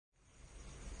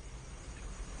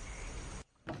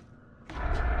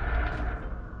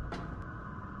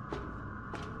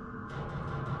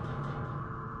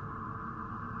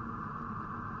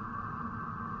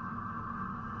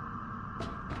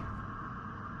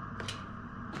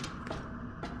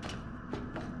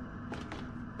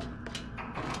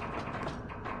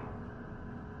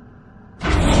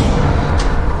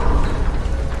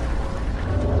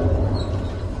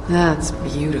That's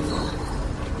beautiful.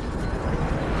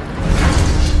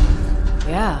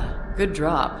 Yeah, good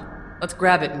drop. Let's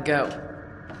grab it and go.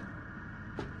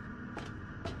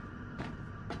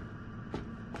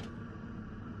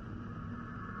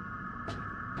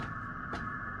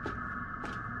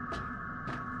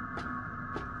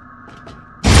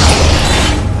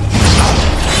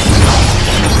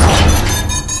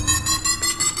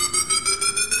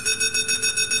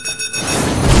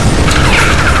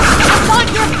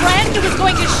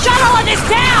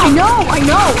 I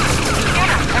know!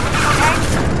 Anna, everything okay?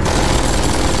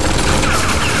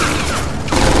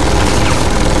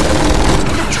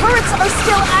 The turrets are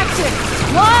still active!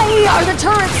 Why are the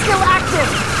turrets still active?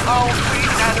 Oh, we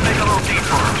had to make a little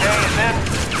detour, okay? And then...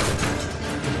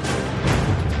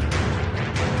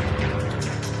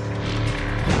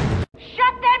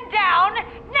 Shut them down,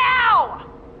 now!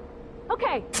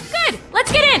 Okay, good!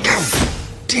 Let's get in!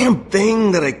 Damn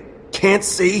thing that I can't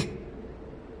see.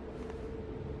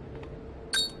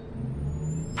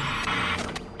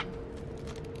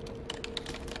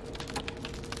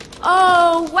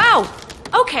 Oh, wow!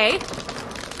 Okay.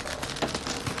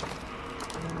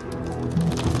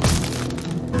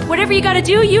 Whatever you gotta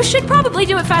do, you should probably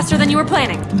do it faster than you were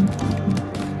planning.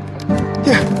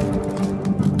 Yeah.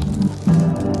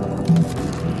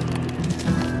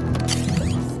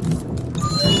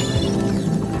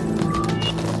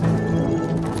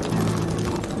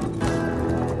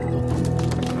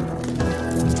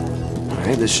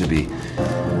 Alright, this should be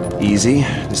easy.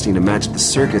 Just need to match the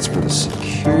circuits for the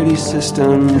security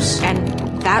systems.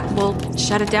 And that will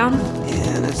shut it down?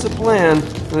 Yeah, that's the plan.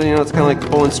 Well, you know, it's kind of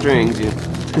like pulling strings. You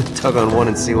tug on one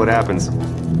and see what happens.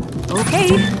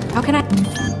 Okay, how can I...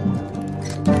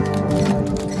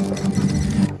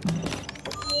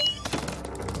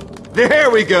 There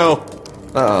we go!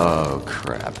 Oh,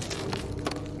 crap.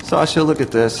 Sasha, look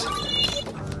at this.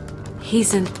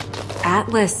 He's an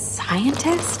Atlas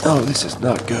scientist? Oh, this is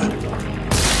not good.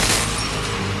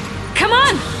 Come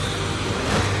on!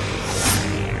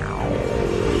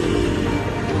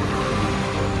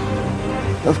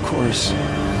 Of course.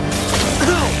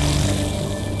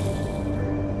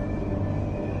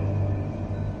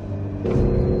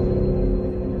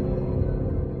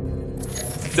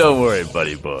 Don't worry,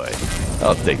 buddy boy.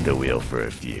 I'll take the wheel for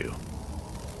a few.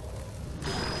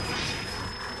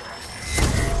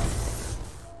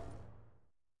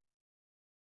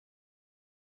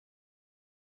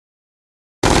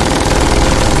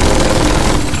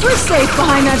 We're safe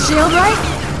behind that shield, right?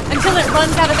 Until it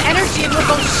runs out of energy and we're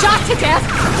both shot to death.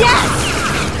 Yes!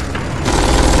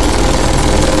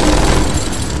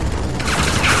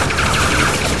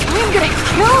 I'm gonna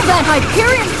kill that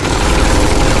Hyperion!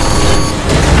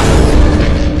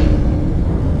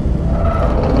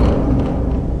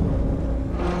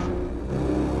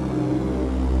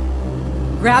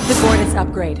 Grab the Gordis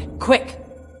upgrade, quick!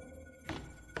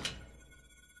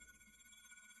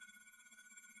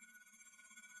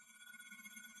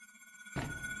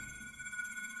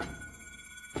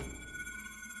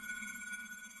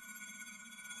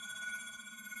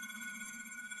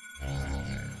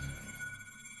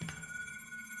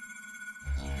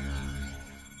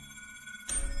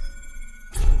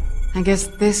 I guess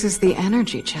this is the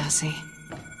energy chassis.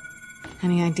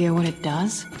 Any idea what it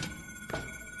does?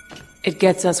 It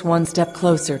gets us one step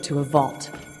closer to a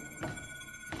vault.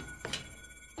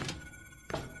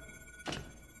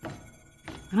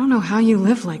 I don't know how you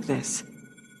live like this.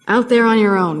 Out there on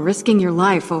your own, risking your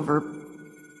life over...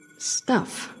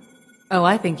 stuff. Oh,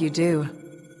 I think you do.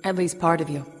 At least part of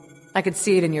you. I could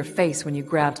see it in your face when you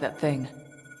grabbed that thing.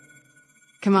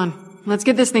 Come on, let's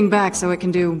get this thing back so it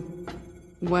can do...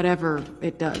 whatever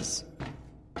it does.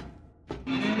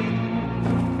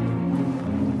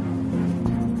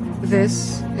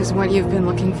 This is what you've been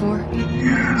looking for?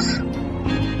 Yes.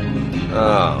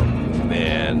 Oh,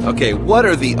 man. Okay, what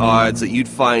are the odds that you'd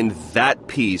find that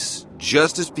piece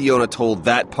just as Fiona told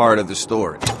that part of the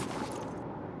story?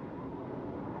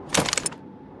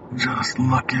 Just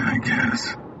lucky, I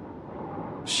guess.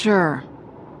 Sure.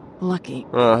 Lucky.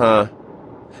 Uh-huh.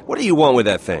 What do you want with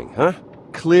that thing, huh?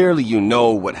 Clearly you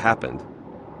know what happened.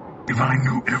 If I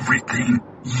knew everything,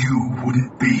 you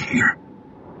wouldn't be here.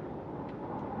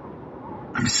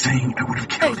 I'm saying I would have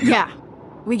killed you. Yeah,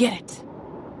 we get it.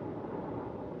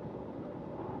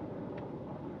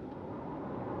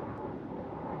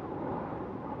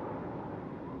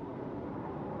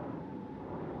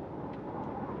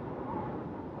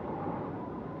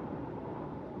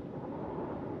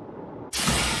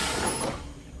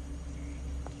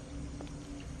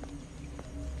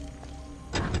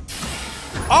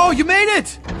 Oh, you made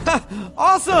it!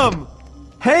 Awesome!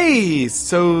 Hey,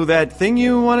 so that thing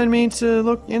you wanted me to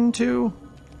look into?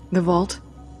 The vault?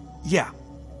 Yeah.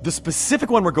 The specific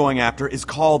one we're going after is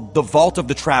called the Vault of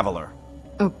the Traveler.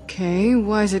 Okay,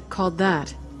 why is it called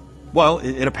that? Well,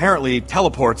 it apparently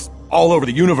teleports all over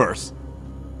the universe.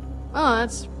 Oh,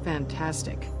 that's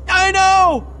fantastic. I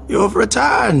know! You've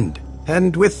returned,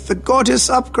 and with the gorgeous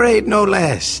upgrade, no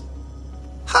less.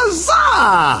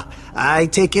 Huzzah! I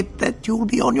take it that you'll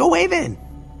be on your way then.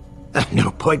 No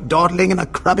point dawdling in a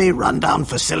crummy, rundown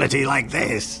facility like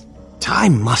this.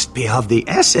 Time must be of the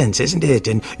essence, isn't it?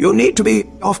 And you need to be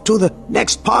off to the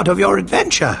next part of your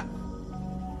adventure.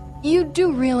 You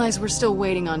do realize we're still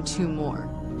waiting on 2 more.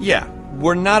 Yeah,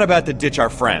 we're not about to ditch our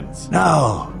friends.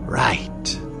 No,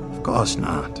 right. Of course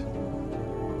not.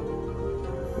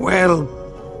 Well,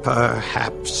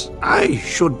 perhaps I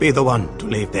should be the one to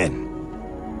leave then.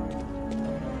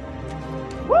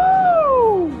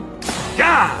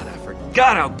 God, I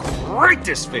forgot how great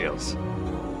this feels.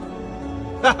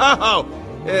 Oh,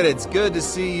 and it's good to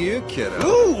see you, kiddo.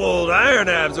 Ooh, old Iron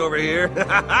Abs over here.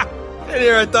 And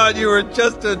here I thought you were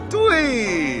just a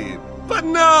dweeb. But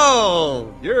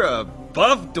no, you're a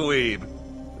buff dweeb.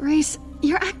 Rhys,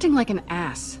 you're acting like an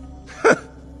ass.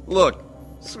 Look,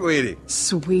 sweetie.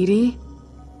 Sweetie?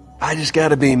 I just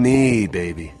gotta be me,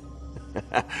 baby.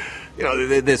 You know,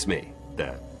 this me.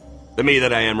 The me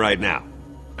that I am right now.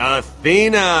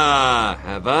 Athena!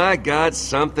 Have I got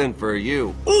something for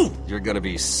you? Ooh! You're gonna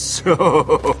be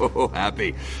so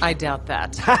happy. I doubt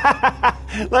that.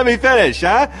 Let me finish,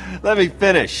 huh? Let me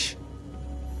finish.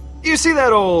 You see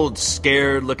that old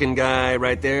scared-looking guy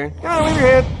right there? Oh, with your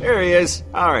head. There he is.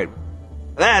 All right.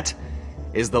 That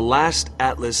is the last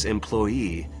Atlas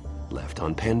employee left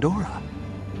on Pandora.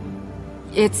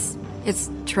 It's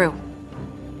true.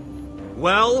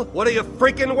 Well, what are you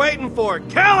freaking waiting for?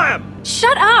 Kill him!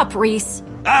 Shut up, Rhys!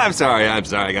 I'm sorry. I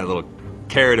got a little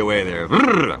carried away there.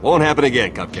 Won't happen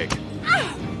again, Cupcake.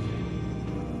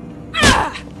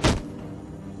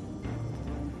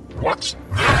 What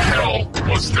the hell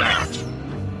was that?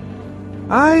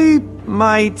 I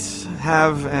might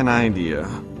have an idea.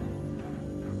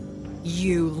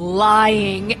 You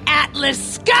lying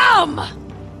Atlas scum!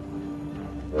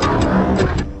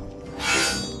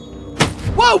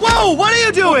 Whoa, whoa! What are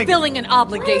you doing? Fulfilling an Why is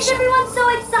obligation. everyone so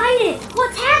excited?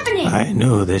 What's happening? I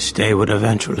knew this day would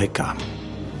eventually come.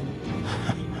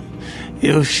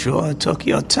 You sure took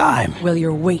your time. Well,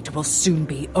 your wait will soon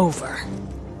be over.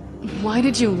 Why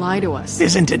did you lie to us?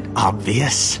 Isn't it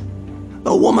obvious?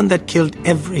 The woman that killed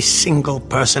every single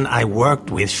person I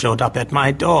worked with showed up at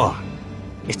my door.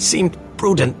 It seemed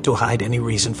prudent to hide any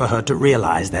reason for her to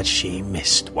realize that she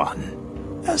missed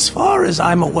one. As far as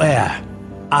I'm aware,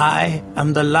 I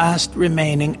am the last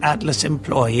remaining Atlas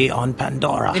employee on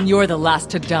Pandora. And you're the last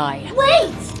to die.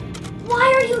 Wait! Why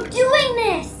are you doing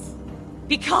this?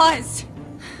 Because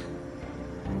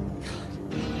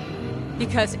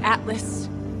Atlas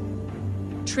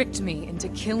tricked me into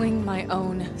killing my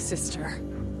own sister.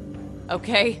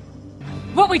 Okay?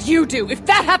 What would you do if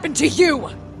that happened to you?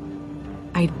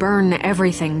 I'd burn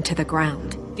everything to the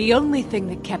ground. The only thing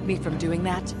that kept me from doing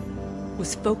that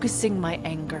was focusing my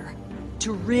anger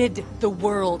to rid the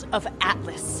world of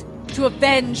Atlas, to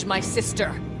avenge my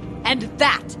sister. And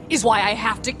that is why I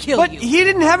have to kill you. But he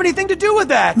didn't have anything to do with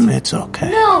that! It's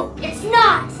okay. No, it's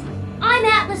not! I'm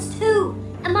Atlas too!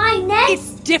 Am I next?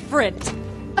 It's different!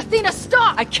 Athena,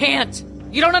 stop! I can't!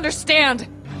 You don't understand!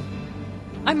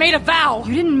 I made a vow!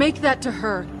 You didn't make that to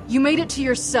her. You made it to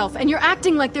yourself, and you're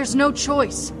acting like there's no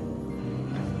choice.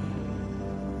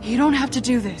 You don't have to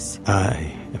do this.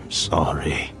 I am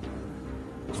sorry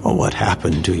for what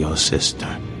happened to your sister.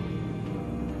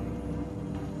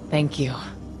 Thank you.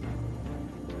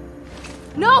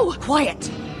 No! Quiet!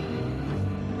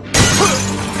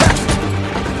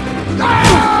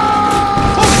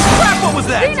 Oh crap, what was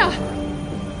that? Athena!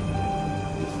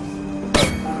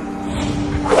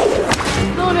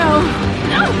 Oh no!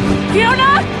 No!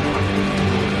 Fiona!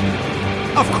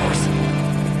 Of course.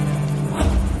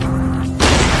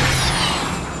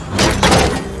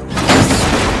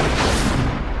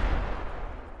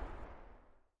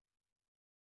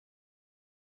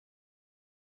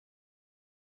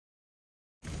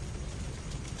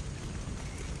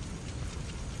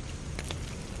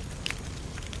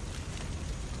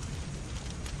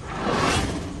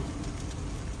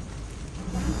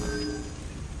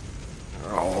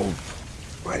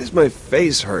 Why does my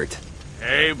face hurt?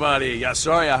 Hey, buddy. Yeah,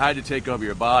 sorry I had to take over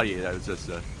your body. I was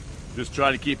just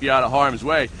trying to keep you out of harm's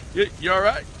way. You all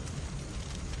right?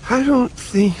 I don't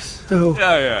think so.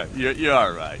 Yeah, you're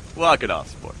all right. Walk it off,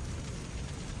 sport.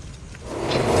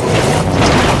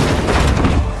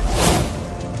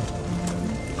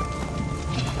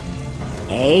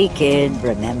 Hey, kid,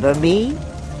 remember me?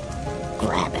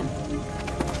 Grab him.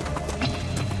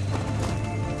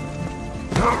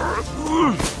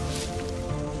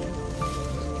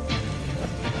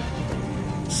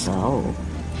 So,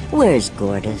 where's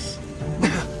Gortys?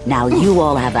 Now, you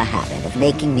all have a habit of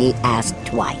making me ask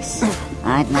twice.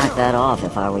 I'd knock that off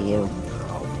if I were you.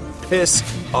 Piss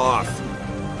off.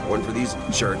 One for these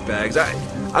jerk bags.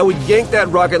 I would yank that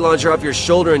rocket launcher off your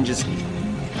shoulder and just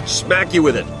smack you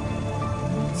with it.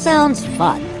 Sounds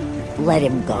fun. Let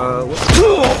him go.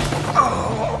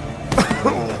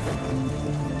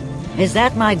 Is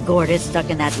that my Gortys stuck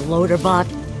in that loader bot?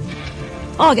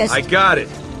 August! I got it.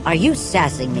 Are you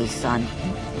sassing me, son?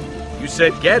 You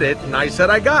said get it, and I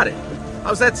said I got it.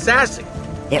 How's that sassy?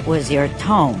 It was your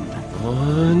tone.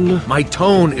 My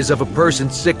tone is of a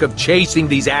person sick of chasing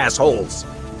these assholes.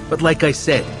 But like I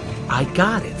said, I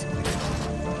got it.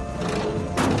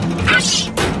 This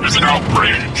is an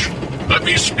outrage. Let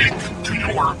me speak to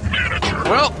your manager.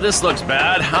 Well, this looks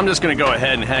bad. I'm just gonna go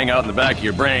ahead and hang out in the back of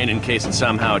your brain in case it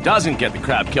somehow doesn't get the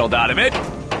crap killed out of it.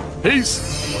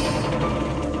 Peace.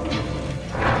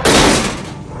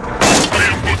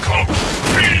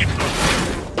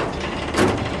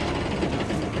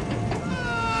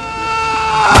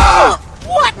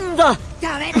 What in the...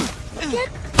 Damn it! Get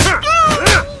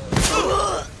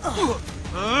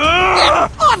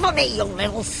off of me, you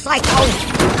little psycho!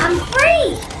 I'm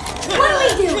free!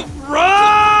 What do we do?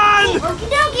 Run! Okie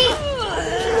dokie!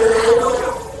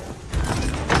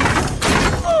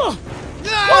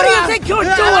 What do you think you're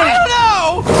doing?